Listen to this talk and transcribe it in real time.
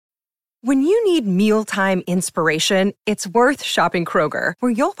When you need mealtime inspiration, it's worth shopping Kroger,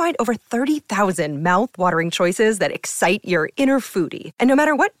 where you'll find over 30,000 mouth-watering choices that excite your inner foodie. And no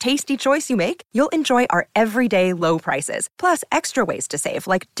matter what tasty choice you make, you'll enjoy our everyday low prices, plus extra ways to save,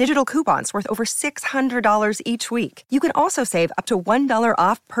 like digital coupons worth over $600 each week. You can also save up to $1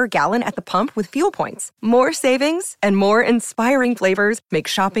 off per gallon at the pump with fuel points. More savings and more inspiring flavors make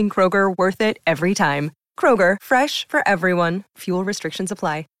shopping Kroger worth it every time. Kroger, fresh for everyone. Fuel restrictions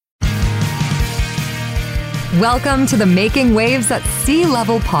apply. Welcome to the Making Waves at Sea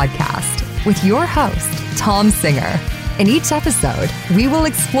Level podcast with your host, Tom Singer. In each episode, we will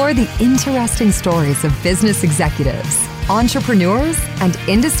explore the interesting stories of business executives, entrepreneurs, and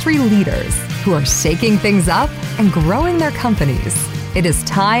industry leaders who are shaking things up and growing their companies. It is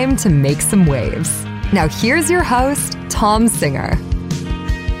time to make some waves. Now here's your host, Tom Singer.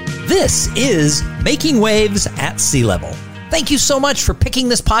 This is Making Waves at Sea Level. Thank you so much for picking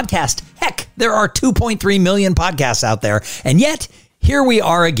this podcast. Heck, there are 2.3 million podcasts out there, and yet here we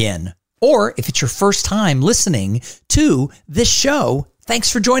are again. Or if it's your first time listening to this show,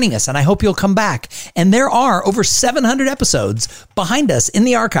 thanks for joining us, and I hope you'll come back. And there are over 700 episodes behind us in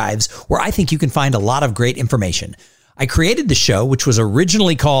the archives where I think you can find a lot of great information. I created the show, which was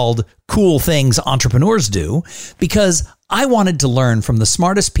originally called Cool Things Entrepreneurs Do, because I wanted to learn from the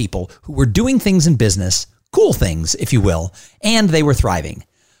smartest people who were doing things in business, cool things, if you will, and they were thriving.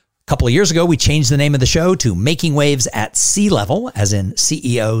 A couple of years ago, we changed the name of the show to Making Waves at Sea Level, as in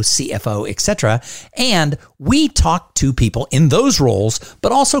CEO, CFO, etc. And we talk to people in those roles,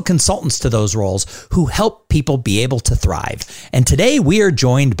 but also consultants to those roles who help people be able to thrive. And today we are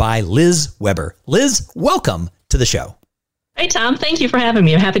joined by Liz Weber. Liz, welcome to the show. Hey, Tom. Thank you for having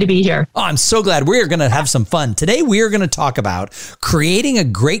me. I'm happy to be here. Oh, I'm so glad. We're going to have some fun. Today, we are going to talk about creating a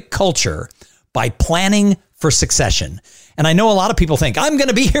great culture by planning for succession. And I know a lot of people think, I'm going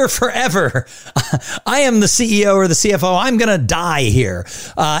to be here forever. I am the CEO or the CFO. I'm going to die here.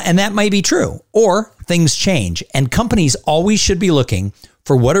 And that might be true. Or things change. And companies always should be looking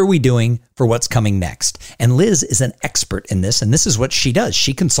for what are we doing for what's coming next. And Liz is an expert in this. And this is what she does.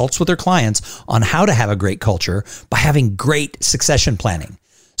 She consults with her clients on how to have a great culture by having great succession planning.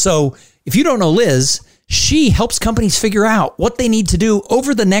 So if you don't know Liz, she helps companies figure out what they need to do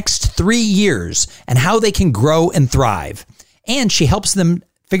over the next 3 years and how they can grow and thrive. And she helps them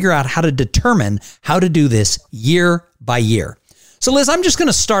figure out how to determine how to do this year by year. So Liz, I'm just going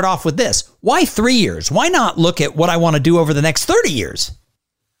to start off with this. Why 3 years? Why not look at what I want to do over the next 30 years?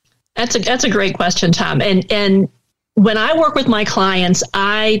 That's a great question, Tom. And when I work with my clients,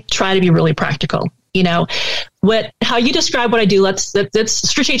 I try to be really practical. You know, how you describe what I do, that's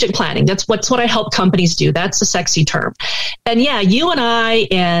strategic planning. That's what I help companies do. That's a sexy term. And yeah, you and I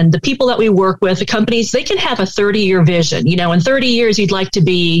and the people that we work with, the companies, they can have a 30-year vision. You know, in 30 years, you'd like to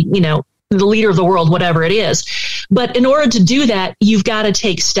be, you know, the leader of the world, whatever it is. But in order to do that, you've got to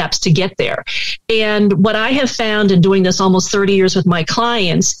take steps to get there. And what I have found in doing this almost 30 years with my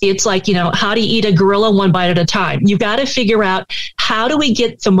clients, it's like, you know, how do you eat a gorilla one bite at a time? You've got to figure out how do we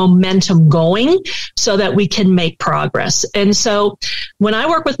get the momentum going so that we can make progress. And so when I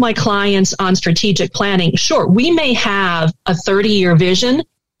work with my clients on strategic planning, sure, we may have a 30-year vision,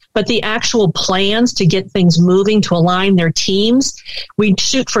 but the actual plans to get things moving, to align their teams, we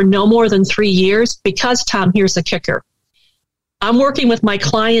shoot for no more than 3 years because, Tom, here's the kicker. I'm working with my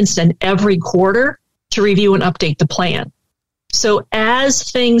clients in every quarter to review and update the plan. So as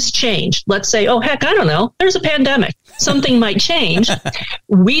things change, let's say, oh, heck, I don't know, there's a pandemic. Something might change.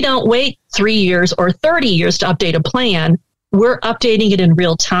 We don't wait 3 years or 30 years to update a plan. We're updating it in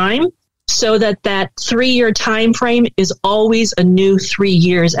real time, so that 3-year time frame is always a new 3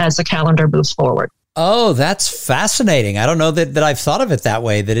 years as the calendar moves forward. Oh, that's fascinating. I don't know that I've thought of it that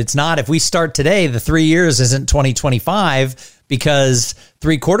way, that it's not, if we start today, the 3 years isn't 2025 because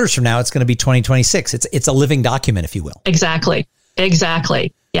 3 quarters from now, it's going to be 2026. It's a living document, if you will. Exactly.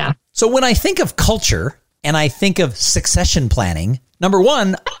 Yeah. So when I think of culture and I think of succession planning, number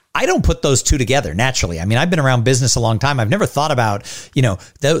one, I don't put those two together naturally. I mean, I've been around business a long time. I've never thought about, you know,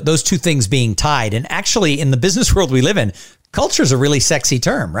 those two things being tied. And actually, in the business world we live in, culture is a really sexy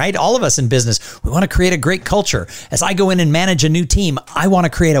term, right? All of us in business, we want to create a great culture. As I go in and manage a new team, I want to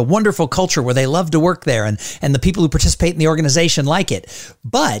create a wonderful culture where they love to work there and the people who participate in the organization like it.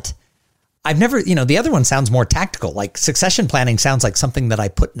 But I've never, you know, the other one sounds more tactical. Like succession planning sounds like something that I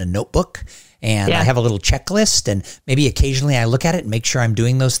put in a notebook. And I have a little checklist, and maybe occasionally I look at it and make sure I'm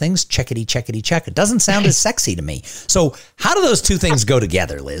doing those things. Checkity, checkity, check. It doesn't sound as sexy to me. So how do those two things go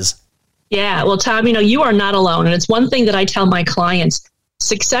together, Liz? Yeah, well, Tom, you know, you are not alone. And it's one thing that I tell my clients,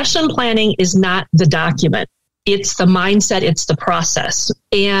 succession planning is not the document. It's the mindset, it's the process.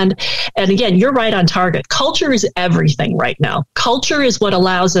 And again, you're right on target. Culture is everything right now. Culture is what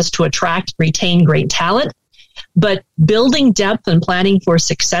allows us to attract, retain great talent. But building depth and planning for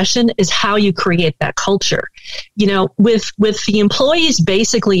succession is how you create that culture. You know, with the employees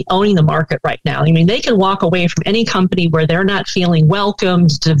basically owning the market right now, I mean, they can walk away from any company where they're not feeling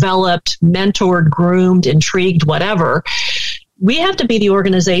welcomed, developed, mentored, groomed, intrigued, whatever. We have to be the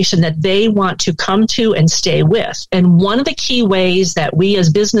organization that they want to come to and stay with. And one of the key ways that we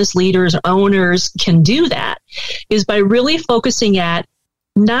as business leaders, owners can do that is by really focusing at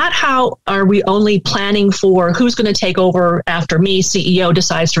not how are we only planning for who's going to take over after me, CEO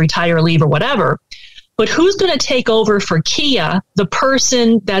decides to retire, leave, or whatever, but who's going to take over for Kia, the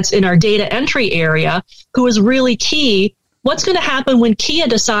person that's in our data entry area who is really key. What's going to happen when Kia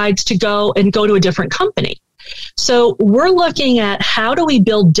decides to go to a different company? So we're looking at how do we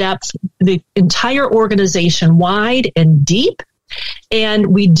build depth, the entire organization wide and deep. And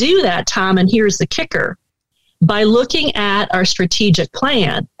we do that, Tom, and here's the kicker, by looking at our strategic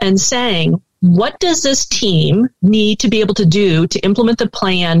plan and saying, what does this team need to be able to do to implement the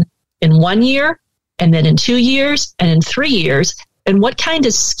plan in 1 year, and then in 2 years, and in 3 years? And what kind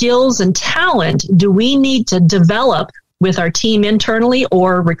of skills and talent do we need to develop with our team internally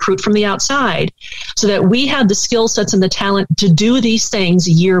or recruit from the outside so that we have the skill sets and the talent to do these things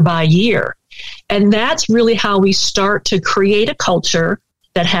year by year? And that's really how we start to create a culture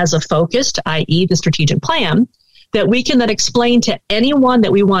that has a focused, i.e. the strategic plan, that we can then explain to anyone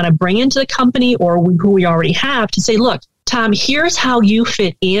that we want to bring into the company or who we already have to say, look, Tom, here's how you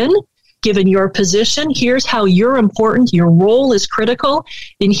fit in, given your position. Here's how you're important. Your role is critical.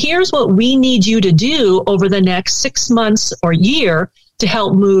 And here's what we need you to do over the next 6 months or year to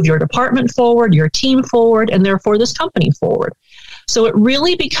help move your department forward, your team forward, and therefore this company forward. So it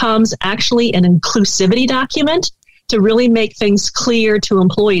really becomes actually an inclusivity document to really make things clear to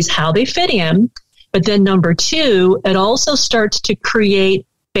employees how they fit in. But then number two, it also starts to create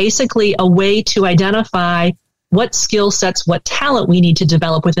basically a way to identify what skill sets, what talent we need to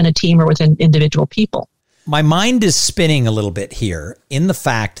develop within a team or within individual people. My mind is spinning a little bit here in the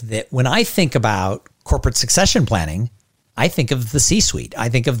fact that when I think about corporate succession planning, I think of the C-suite. I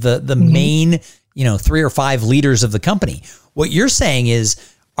think of the main, 3 or 5 leaders of the company. What you're saying is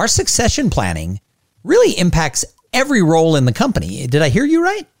our succession planning really impacts every role in the company. Did I hear you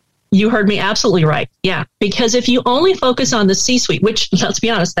right? You heard me absolutely right. Yeah. Because if you only focus on the C-suite, which let's be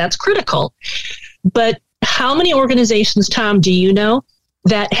honest, that's critical. But how many organizations, Tom, do you know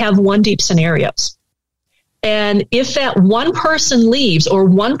that have one deep scenarios? And if that one person leaves or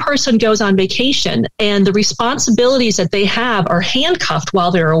one person goes on vacation and the responsibilities that they have are handcuffed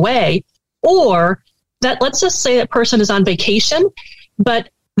while they're away, or that let's just say that person is on vacation, but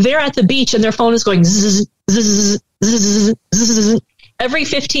they're at the beach and their phone is going zzz, zzz, zzz, zzz, every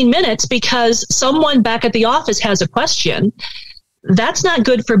 15 minutes because someone back at the office has a question. That's not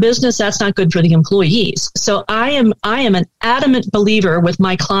good for business. That's not good for the employees. So I am an adamant believer with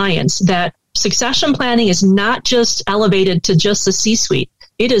my clients that succession planning is not just elevated to just the C-suite.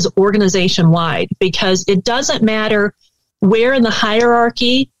 It is organization-wide because it doesn't matter where in the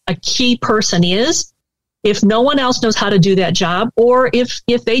hierarchy a key person is. If no one else knows how to do that job, or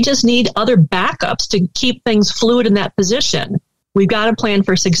if they just need other backups to keep things fluid in that position, we've got to plan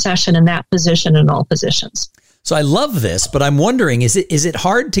for succession in that position and all positions. So I love this, but I'm wondering, is it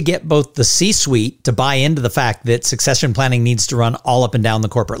hard to get both the C-suite to buy into the fact that succession planning needs to run all up and down the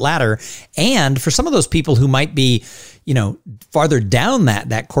corporate ladder? And for some of those people who might be, farther down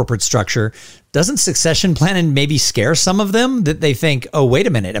that corporate structure, doesn't succession planning maybe scare some of them that they think, oh, wait a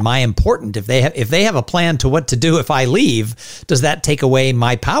minute, am I important? If they have a plan to what to do if I leave, does that take away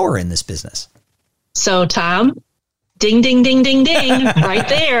my power in this business? So, Tom, ding, ding, ding, ding, ding, right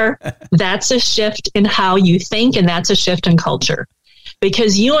there. That's a shift in how you think, and that's a shift in culture.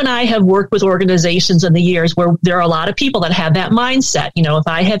 Because you and I have worked with organizations in the years where there are a lot of people that have that mindset. If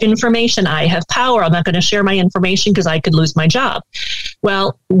I have information, I have power. I'm not going to share my information because I could lose my job.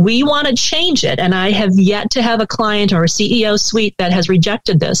 Well, we want to change it. And I have yet to have a client or a CEO suite that has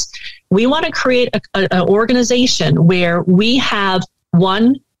rejected this. We want to create an organization where we have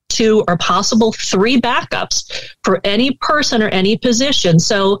 1, 2, or possible 3 backups for any person or any position.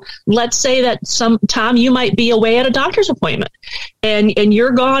 So let's say that Tom, you might be away at a doctor's appointment and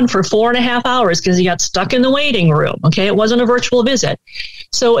you're gone for 4.5 hours because you got stuck in the waiting room. Okay. It wasn't a virtual visit.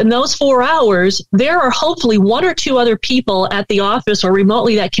 So in those 4 hours, there are hopefully 1 or 2 other people at the office or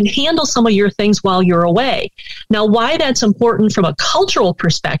remotely that can handle some of your things while you're away. Now, why that's important from a cultural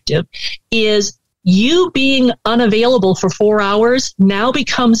perspective is you being unavailable for 4 hours now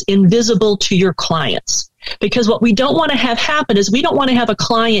becomes invisible to your clients. Because what we don't want to have happen is we don't want to have a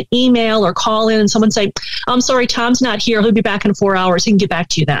client email or call in and someone say, I'm sorry, Tom's not here. He'll be back in 4 hours. He can get back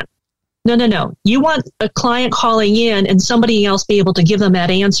to you then. No. You want a client calling in and somebody else be able to give them that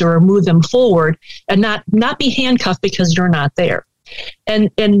answer or move them forward and not be handcuffed because you're not there.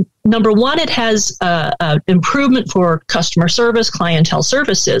 And number one, it has improvement for customer service, clientele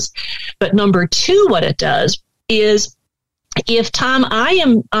services. But number two, what it does is, if Tom,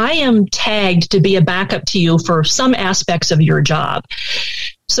 I am tagged to be a backup to you for some aspects of your job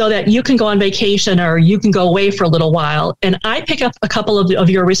so that you can go on vacation or you can go away for a little while, and I pick up a couple of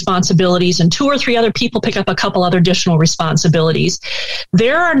your responsibilities and 2 or 3 other people pick up a couple other additional responsibilities.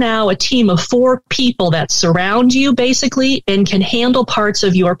 There are now a team of 4 people that surround you basically and can handle parts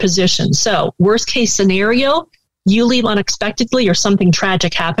of your position. So worst case scenario, you leave unexpectedly or something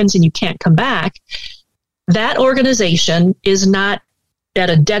tragic happens and you can't come back. That organization is not at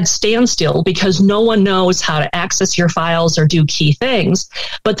a dead standstill because no one knows how to access your files or do key things.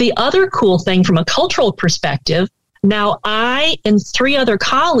 But the other cool thing from a cultural perspective, now I and 3 other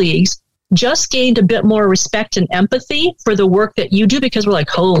colleagues just gained a bit more respect and empathy for the work that you do because we're like,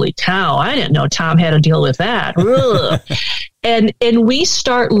 holy cow, I didn't know Tom had to deal with that. And we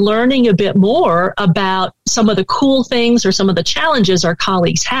start learning a bit more about some of the cool things or some of the challenges our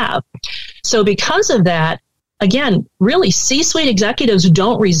colleagues have. So because of that, again, really C-suite executives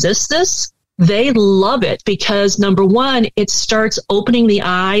don't resist this. They love it because, number one, it starts opening the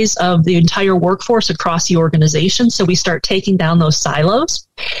eyes of the entire workforce across the organization. So we start taking down those silos.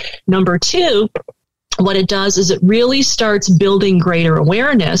 Number two, what it does is it really starts building greater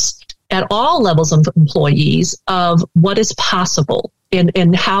awareness at all levels of employees of what is possible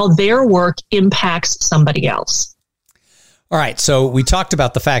and how their work impacts somebody else. All right. So we talked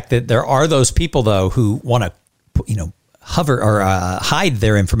about the fact that there are those people, though, who want to, hover or hide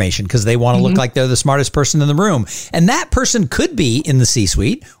their information because they want to look like they're the smartest person in the room. And that person could be in the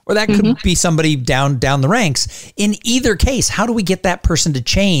C-suite, or that could be somebody down the ranks. In either case, how do we get that person to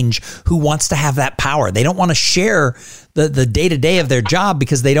change who wants to have that power? They don't want to share the day-to-day of their job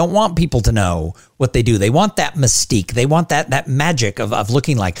because they don't want people to know what they do. They want that mystique. They want that magic of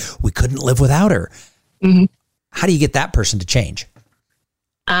looking like we couldn't live without her. How do you get that person to change?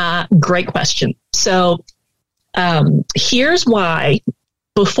 Great question. So here's why.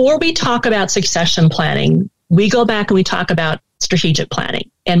 Before we talk about succession planning, we go back and we talk about strategic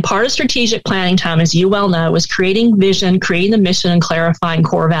planning. And part of strategic planning, Tom, as you well know, is creating vision, creating the mission, and clarifying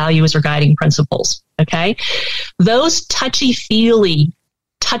core values or guiding principles. Okay? Those touchy-feely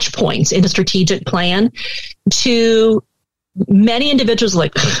touch points in a strategic plan, to many individuals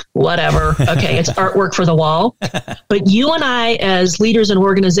like, whatever, okay, it's artwork for the wall. But you and I, as leaders in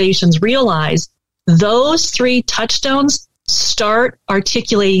organizations, realize those 3 touchstones start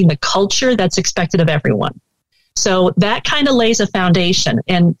articulating the culture that's expected of everyone. So that kind of lays a foundation.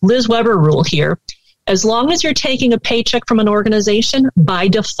 And Liz Weber rule here, as long as you're taking a paycheck from an organization, by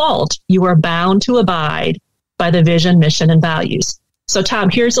default, you are bound to abide by the vision, mission, and values. So Tom,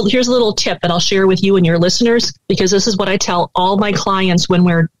 here's a little tip that I'll share with you and your listeners, because this is what I tell all my clients when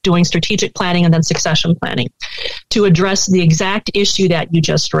we're doing strategic planning and then succession planning to address the exact issue that you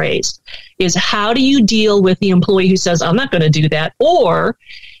just raised, is how do you deal with the employee who says, I'm not going to do that, or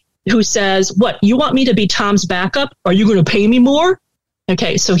who says, what, you want me to be Tom's backup? Are you going to pay me more?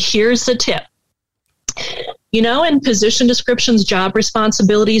 Okay, so here's the tip. You know, in position descriptions, job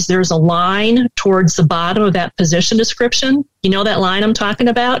responsibilities, there's a line towards the bottom of that position description. You know that line I'm talking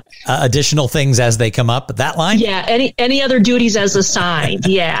about? Additional things as they come up, that line? Yeah, any other duties as assigned.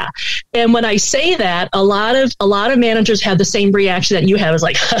 Yeah. And when I say that, a lot of managers have the same reaction that you have. It's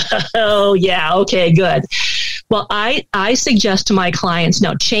like, oh, yeah, okay, good. Well, I suggest to my clients,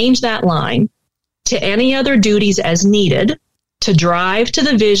 no, change that line to any other duties as needed to drive to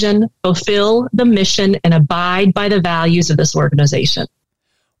the vision, fulfill the mission, and abide by the values of this organization.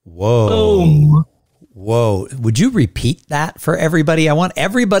 Whoa. Boom. Whoa. Would you repeat that for everybody? I want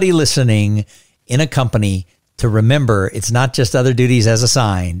everybody listening in a company to remember it's not just other duties as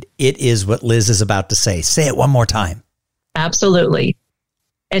assigned. It is what Liz is about to say. Say it one more time. Absolutely.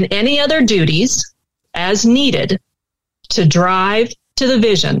 And any other duties as needed to drive to the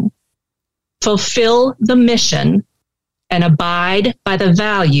vision, fulfill the mission, and abide by the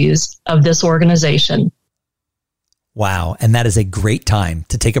values of this organization. Wow. And that is a great time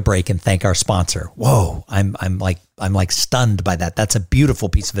to take a break and thank our sponsor. Whoa. I'm like stunned by that. That's a beautiful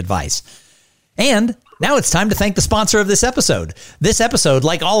piece of advice. And now it's time to thank the sponsor of this episode. This episode,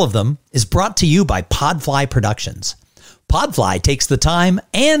 like all of them, is brought to you by Podfly Productions. Podfly takes the time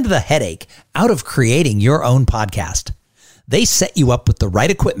and the headache out of creating your own podcast. They set you up with the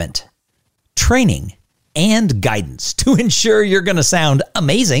right equipment, training, and guidance to ensure you're going to sound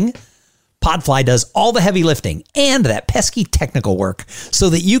amazing. Podfly does all the heavy lifting and that pesky technical work so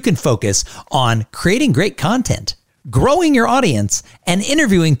that you can focus on creating great content, growing your audience, and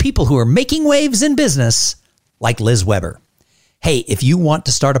interviewing people who are making waves in business like Liz Weber. Hey, if you want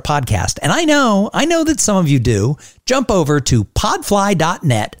to start a podcast, and I know that some of you do, jump over to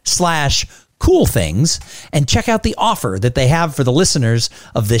podfly.net/coolthings and check out the offer that they have for the listeners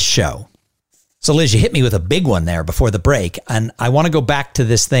of this show. So Liz, you hit me with a big one there before the break. And I want to go back to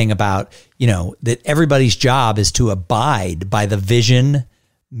this thing about, that everybody's job is to abide by the vision,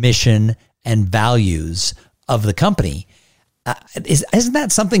 mission, and values of the company. Isn't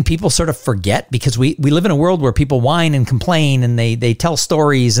that something people sort of forget? Because we live in a world where people whine and complain and they tell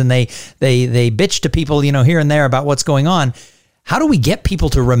stories and they bitch to people, here and there about what's going on. How do we get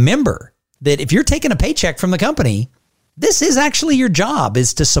people to remember that if you're taking a paycheck from the company, this is actually your job,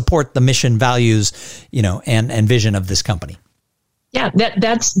 is to support the mission, values, and vision of this company? Yeah,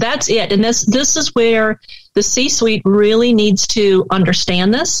 that's it. And this is where the C-suite really needs to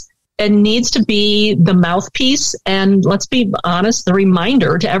understand this and needs to be the mouthpiece. And let's be honest, the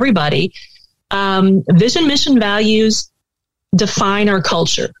reminder to everybody, vision, mission, values define our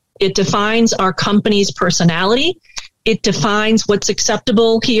culture. It defines our company's personality. It defines what's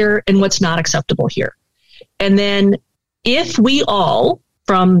acceptable here and what's not acceptable here. And then if we all,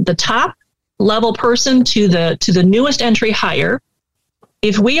 from the top level person to the newest entry hire,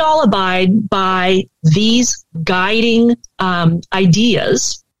 if we all abide by these guiding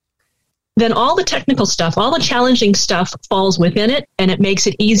ideas, then all the technical stuff, all the challenging stuff falls within it, and it makes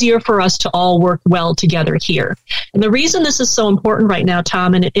it easier for us to all work well together here. And the reason this is so important right now,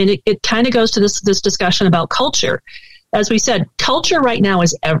 Tom, and it kind of goes to this discussion about culture. As we said, culture right now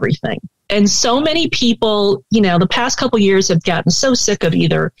is everything. And so many people, the past couple of years have gotten so sick of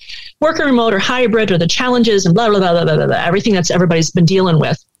either working remote or hybrid or the challenges and blah, blah, blah, blah, blah, blah, everything that's everybody's been dealing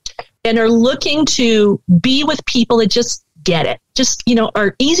with, and are looking to be with people that just get it, just,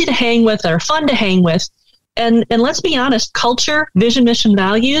 are easy to hang with, are fun to hang with. And let's be honest, culture, vision, mission,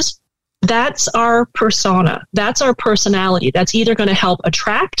 values, that's our persona. That's our personality. That's either going to help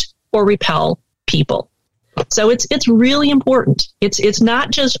attract or repel people. So it's really important. It's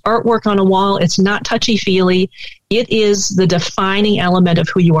not just artwork on a wall. It's not touchy-feely. It is the defining element of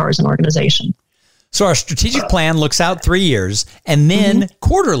who you are as an organization. So our strategic plan looks out 3 years, and then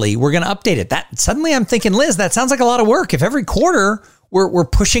quarterly we're going to update it. That suddenly I'm thinking, Liz, that sounds like a lot of work. If every quarter we're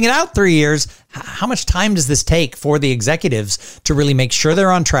pushing it out 3 years, how much time does this take for the executives to really make sure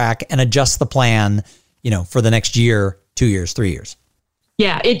they're on track and adjust the plan, for the next year, 2 years, 3 years?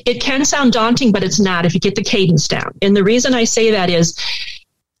 Yeah, it can sound daunting, but it's not if you get the cadence down. And the reason I say that is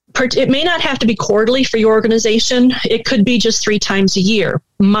it may not have to be quarterly for your organization. It could be just 3 times a year.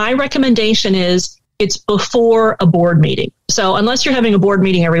 My recommendation is it's before a board meeting. So unless you're having a board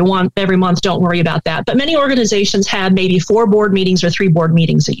meeting every month, don't worry about that. But many organizations have maybe 4 board meetings or 3 board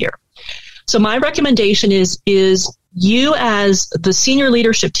meetings a year. So my recommendation is you as the senior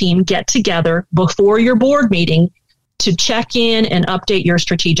leadership team get together before your board meeting to check in and update your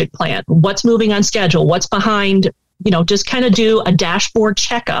strategic plan. What's moving on schedule? What's behind? Just kind of do a dashboard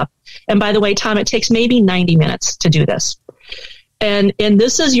checkup. And by the way, Tom, it takes maybe 90 minutes to do this. And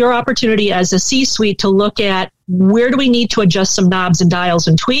this is your opportunity as a C-suite to look at where do we need to adjust some knobs and dials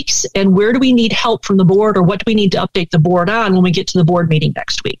and tweaks, and where do we need help from the board, or what do we need to update the board on when we get to the board meeting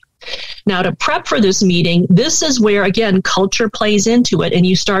next week. Now, to prep for this meeting, this is where, again, culture plays into it, and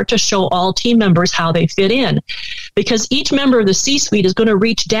you start to show all team members how they fit in. Because each member of the C-suite is going to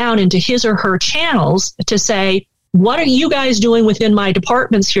reach down into his or her channels to say, what are you guys doing within my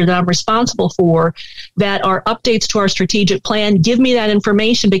departments here that I'm responsible for that are updates to our strategic plan? Give me that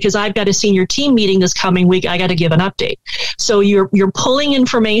information because I've got a senior team meeting this coming week. I got to give an update. So you're pulling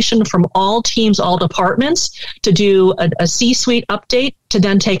information from all teams, all departments to do a C-suite update to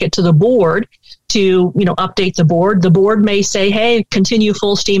then take it to the board to, update the board. The board may say, hey, continue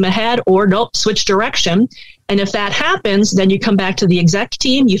full steam ahead, or nope, switch direction. And if that happens, then you come back to the exec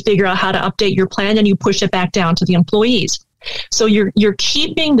team, you figure out how to update your plan, and you push it back down to the employees. So you're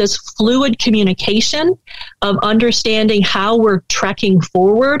keeping this fluid communication of understanding how we're trekking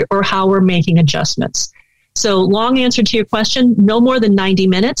forward or how we're making adjustments. So long answer to your question, no more than 90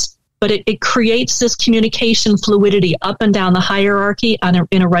 minutes, but it creates this communication fluidity up and down the hierarchy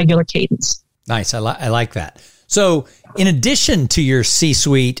in a regular cadence. Nice. I like that. So in addition to your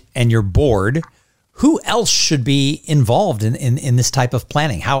C-suite and your board, who else should be involved in this type of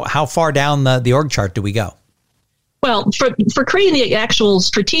planning? How far down the org chart do we go? Well, for creating the actual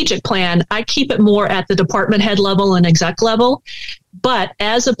strategic plan, I keep it more at the department head level and exec level. But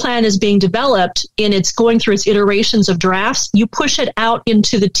as a plan is being developed and it's going through its iterations of drafts, you push it out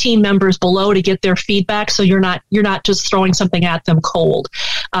into the team members below to get their feedback. So you're not just throwing something at them cold.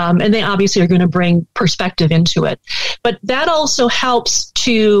 And they obviously are going to bring perspective into it. But that also helps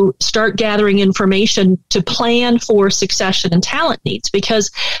to start gathering information to plan for succession and talent needs.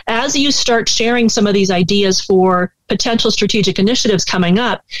 Because as you start sharing some of these ideas for potential strategic initiatives coming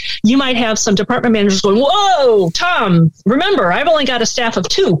up, you might have some department managers going, whoa, Tom, remember, I've only got a staff of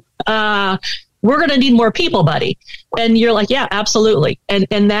 2. We're going to need more people, buddy. And you're like, yeah, absolutely.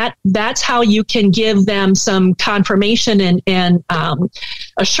 And that's how you can give them some confirmation and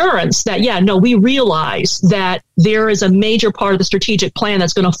assurance that, yeah, no, we realize that there is a major part of the strategic plan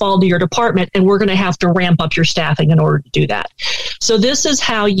that's going to fall to your department, and we're going to have to ramp up your staffing in order to do that. So this is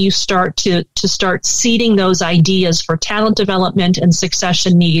how you start to start seeding those ideas for talent development and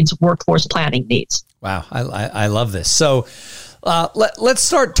succession needs, workforce planning needs. Wow. I love this. So let's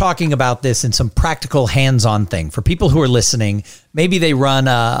start talking about this in some practical hands-on thing. For people who are listening, maybe they run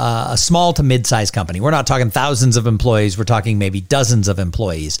a small to mid-sized company. We're not talking thousands of employees. We're talking maybe dozens of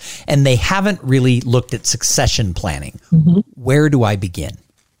employees. And they haven't really looked at succession planning. Mm-hmm. Where do I begin?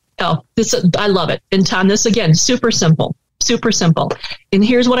 Oh, I love it. And Tom, this again, super simple. And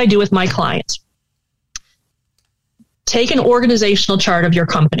here's what I do with my clients. Take an organizational chart of your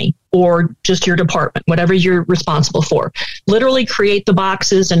company or just your department, whatever you're responsible for. Literally create the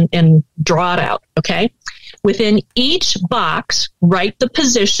boxes and draw it out, okay? Within each box, write the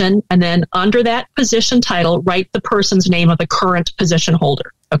position, and then under that position title, write the person's name of the current position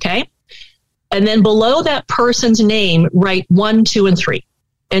holder, okay? And then below that person's name, write 1, 2, and 3.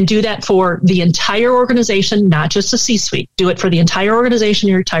 And do that for the entire organization, not just the C-suite. Do it for the entire organization,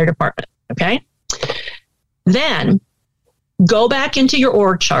 your entire department, okay? Then go back into your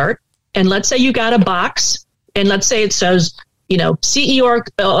org chart, and let's say you got a box, and let's say it says,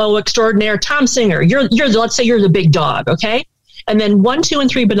 CEO extraordinaire Tom Singer. Let's say you're the big dog, okay? And then 1, 2, and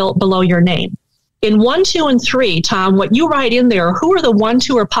 3 below your name. In 1, 2, and 3, Tom, what you write in there, who are the 1,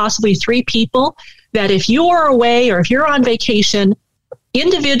 2, or possibly 3 people that if you are away or if you're on vacation,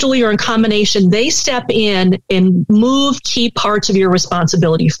 individually or in combination, they step in and move key parts of your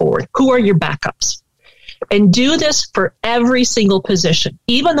responsibility forward. Who are your backups? And do this for every single position,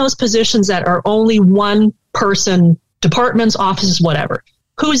 even those positions that are only one person, departments, offices, whatever.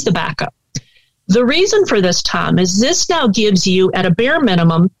 Who's the backup? The reason for this, Tom, is this now gives you, at a bare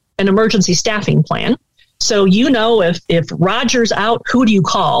minimum, an emergency staffing plan. So you know if Roger's out, who do you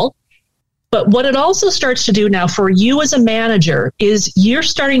call? But what it also starts to do now for you as a manager is you're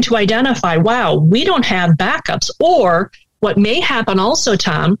starting to identify, wow, we don't have backups. Or what may happen also,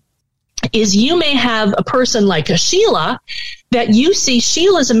 Tom, is you may have a person like a Sheila that you see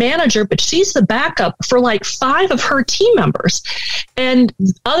Sheila's a manager, but she's the backup for like 5 of her team members. And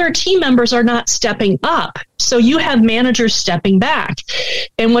other team members are not stepping up. So you have managers stepping back.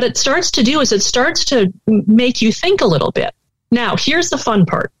 And what it starts to do is it starts to make you think a little bit. Now, here's the fun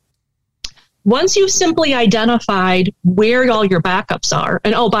part. Once you've simply identified where all your backups are,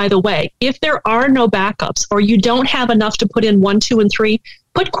 and oh, by the way, if there are no backups or you don't have enough to put in 1, 2, and 3,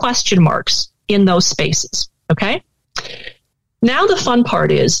 put question marks in those spaces, okay? Now the fun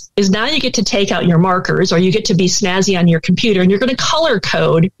part is now you get to take out your markers or you get to be snazzy on your computer and you're going to color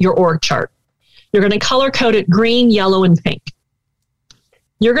code your org chart. You're going to color code it green, yellow, and pink.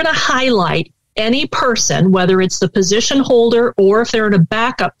 You're going to highlight any person, whether it's the position holder or if they're in a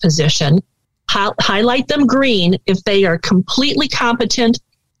backup position, highlight them green if they are completely competent,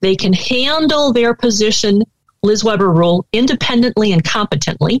 they can handle their position, Liz Weber rule, independently and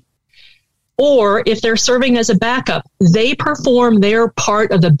competently. Or if they're serving as a backup, they perform their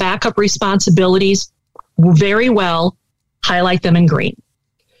part of the backup responsibilities very well, highlight them in green.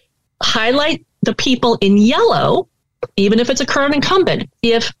 Highlight the people in yellow, even if it's a current incumbent,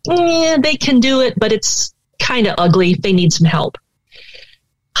 if they can do it, but it's kind of ugly, they need some help.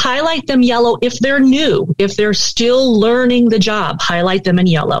 Highlight them yellow if they're new, if they're still learning the job, highlight them in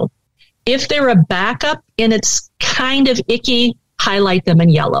yellow. If they're a backup and it's kind of icky, highlight them in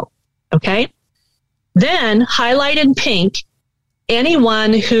yellow, okay? Then highlight in pink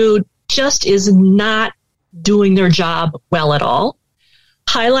anyone who just is not doing their job well at all.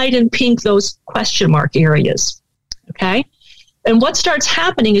 Highlight in pink those question mark areas, okay? And what starts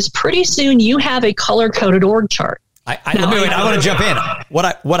happening is pretty soon you have a color-coded org chart. I want to jump in.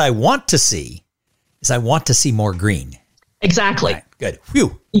 What I want to see is I want to see more green. Exactly. Right, good.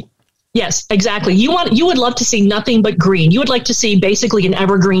 Phew. Yes, exactly. You would love to see nothing but green. You would like to see basically an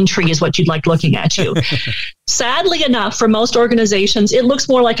evergreen tree is what you'd like looking at you. Sadly enough, for most organizations, it looks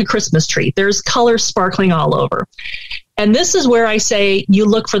more like a Christmas tree. There's colors sparkling all over. And this is where I say you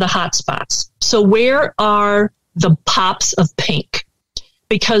look for the hot spots. So where are the pops of pink?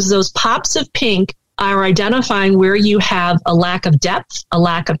 Because those pops of pink are identifying where you have a lack of depth, a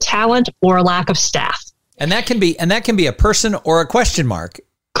lack of talent, or a lack of staff. And that can be a person or a question mark.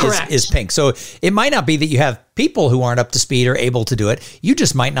 Correct. Is pink. So it might not be that you have people who aren't up to speed or able to do it. You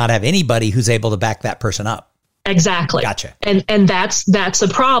just might not have anybody who's able to back that person up. Exactly. Gotcha. And that's a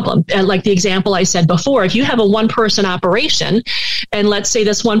problem. And like the example I said before, if you have a one-person operation, and let's say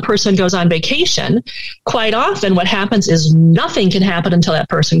this one person goes on vacation, quite often what happens is nothing can happen until that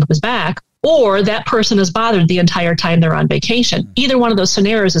person comes back, or that person is bothered the entire time they're on vacation. Either one of those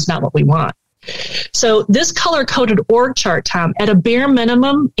scenarios is not what we want. So this color-coded org chart, Tom, at a bare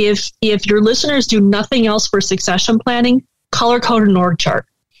minimum, if your listeners do nothing else for succession planning, color-coded an org chart.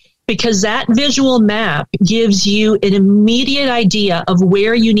 Because that visual map gives you an immediate idea of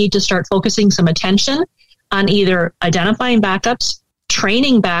where you need to start focusing some attention on either identifying backups,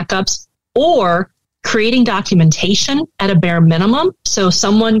 training backups, or creating documentation at a bare minimum so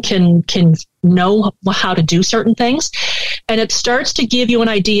someone can know how to do certain things. And it starts to give you an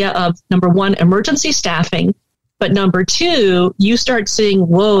idea of, number one, emergency staffing, but number two, you start seeing,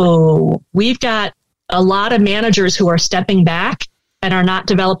 whoa, we've got a lot of managers who are stepping back and are not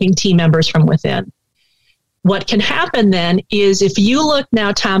developing team members from within. What can happen then is if you look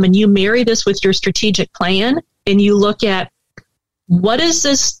now, Tom, and you marry this with your strategic plan and you look at what does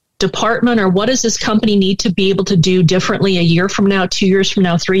this department or what does this company need to be able to do differently a year from now, 2 years from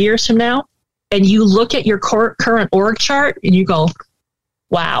now, 3 years from now, and you look at your current org chart and you go,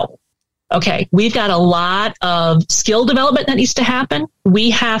 wow, okay, we've got a lot of skill development that needs to happen. We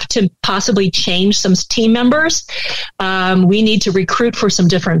have to possibly change some team members. We need to recruit for some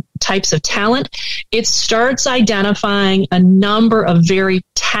different types of talent. It starts identifying a number of very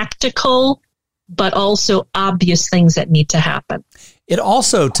tactical, but also obvious things that need to happen. It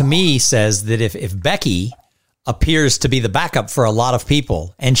also, to me, says that if Becky appears to be the backup for a lot of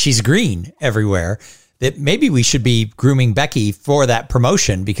people and she's green everywhere, that maybe we should be grooming Becky for that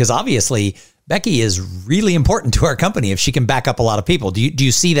promotion, because obviously Becky is really important to our company if she can back up a lot of people. Do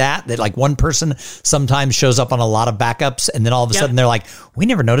you see that like one person sometimes shows up on a lot of backups and then all of a sudden they're like, we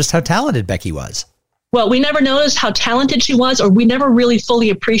never noticed how talented Becky was. Well, we never noticed how talented she was, or we never really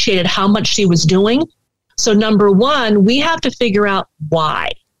fully appreciated how much she was doing. So number one, we have to figure out why.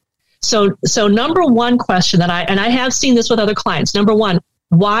 So number one question that I have seen this with other clients. Number one,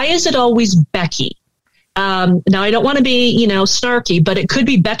 why is it always Becky? Now, I don't want to be, snarky, but it could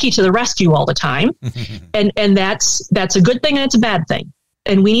be Becky to the rescue all the time. and that's a good thing and it's a bad thing.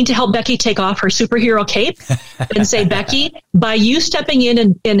 And we need to help Becky take off her superhero cape and say, Becky, by you stepping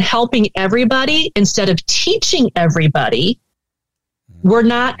in and helping everybody instead of teaching everybody, we're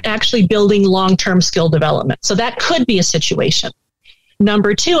not actually building long-term skill development. So that could be a situation.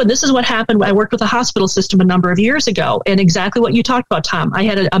 Number two, and this is what happened. I worked with a hospital system a number of years ago, and exactly what you talked about, Tom. I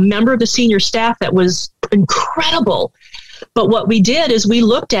had a member of the senior staff that was incredible. But what we did is we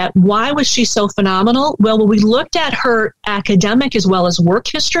looked at why was she so phenomenal? Well, when we looked at her academic as well as work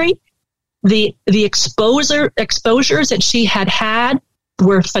history, the exposures that she had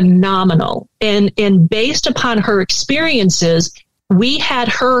were phenomenal. And based upon her experiences, we had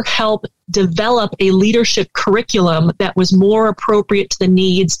her help develop a leadership curriculum that was more appropriate to the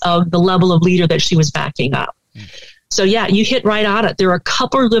needs of the level of leader that she was backing up. So yeah, you hit right on it. There are a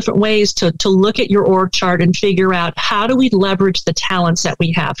couple of different ways to look at your org chart and figure out how do we leverage the talents that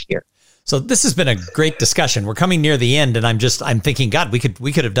we have here. So this has been a great discussion. We're coming near the end, and I'm thinking, God, we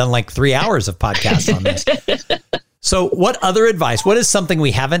could have done like 3 hours of podcasts on this. So what other advice, what is something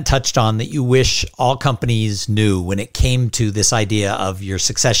we haven't touched on that you wish all companies knew when it came to this idea of your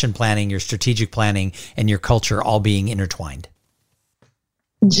succession planning, your strategic planning, and your culture all being intertwined?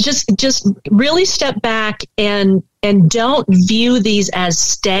 Just really step back and don't view these as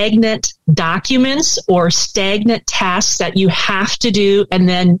stagnant documents or stagnant tasks that you have to do, and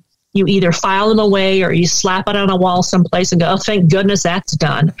then you either file them away or you slap it on a wall someplace and go, oh, thank goodness that's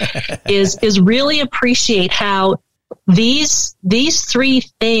done. is really appreciate how these three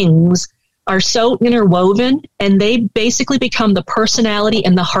things are so interwoven, and they basically become the personality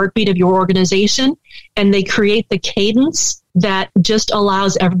and the heartbeat of your organization, and they create the cadence that just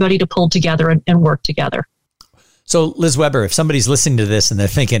allows everybody to pull together and work together. So Liz Weber, if somebody's listening to this and they're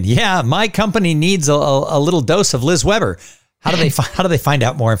thinking, yeah, my company needs a little dose of Liz Weber, how do they find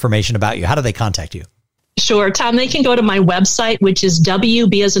out more information about you? How do they contact you? Sure, Tom, they can go to my website, which is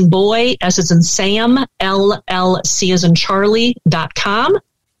WB as in boy, S as in Sam, LLC as in Charlie.com,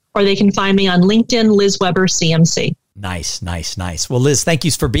 or they can find me on LinkedIn, Liz Weber, CMC. Nice. Well, Liz, thank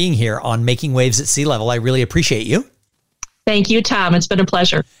you for being here on Making Waves at Sea Level. I really appreciate you. Thank you, Tom. It's been a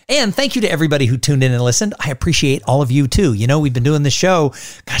pleasure. And thank you to everybody who tuned in and listened. I appreciate all of you too. You know, we've been doing this show.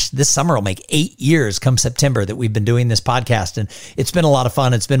 Gosh, this summer will make 8 years come September that we've been doing this podcast. And it's been a lot of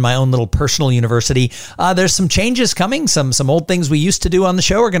fun. It's been my own little personal university. There's some changes coming. Some old things we used to do on the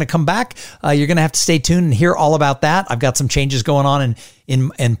show are going to come back. You're going to have to stay tuned and hear all about that. I've got some changes going on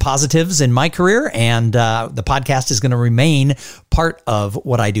in positives in my career, and the podcast is going to remain part of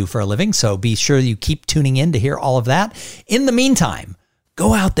what I do for a living. So be sure you keep tuning in to hear all of that. In the meantime,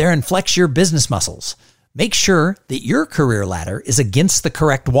 go out there and flex your business muscles. Make sure that your career ladder is against the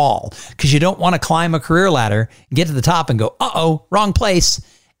correct wall, because you don't want to climb a career ladder and get to the top and go, uh-oh, wrong place.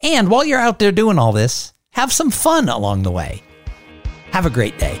 And while you're out there doing all this, have some fun along the way. Have a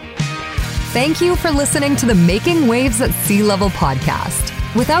great day. Thank you for listening to the Making Waves at Sea Level podcast.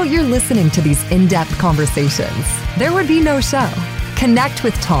 Without your listening to these in-depth conversations, there would be no show. Connect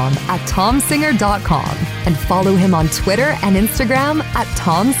with Tom at tomsinger.com and follow him on Twitter and Instagram at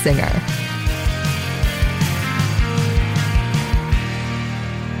tomsinger.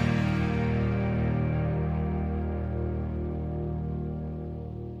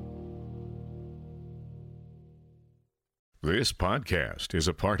 This podcast is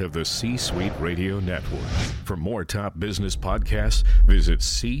a part of the C-Suite Radio Network. For more top business podcasts, visit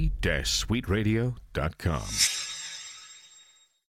c-suiteradio.com.